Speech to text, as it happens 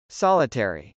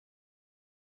Solitary.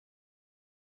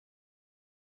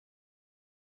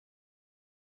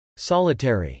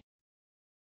 Solitary.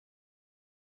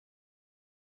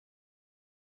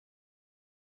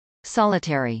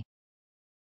 Solitary.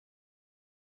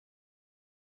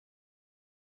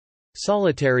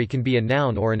 Solitary can be a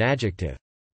noun or an adjective.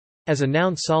 As a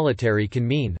noun, solitary can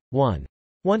mean 1.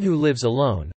 One who lives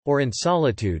alone, or in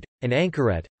solitude, an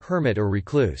anchoret, hermit or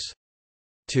recluse.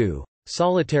 2.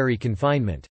 Solitary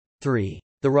confinement. 3.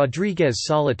 The Rodrigues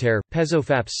solitaire,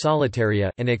 Pezophaps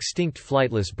solitaria, an extinct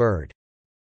flightless bird.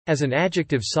 As an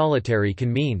adjective, solitary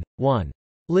can mean 1.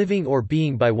 Living or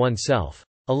being by oneself,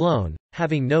 alone,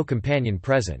 having no companion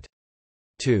present.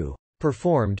 2.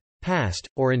 Performed, past,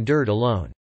 or endured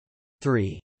alone.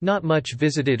 3. Not much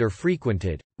visited or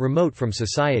frequented, remote from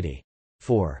society.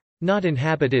 4. Not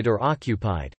inhabited or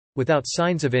occupied, without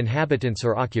signs of inhabitants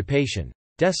or occupation,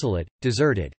 desolate,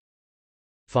 deserted.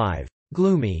 5.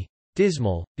 Gloomy,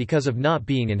 dismal, because of not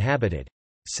being inhabited.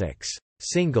 6.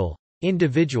 Single,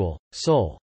 individual,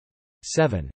 sole.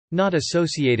 7. Not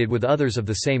associated with others of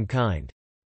the same kind.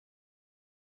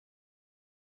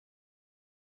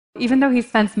 Even though he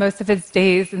spends most of his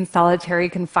days in solitary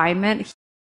confinement,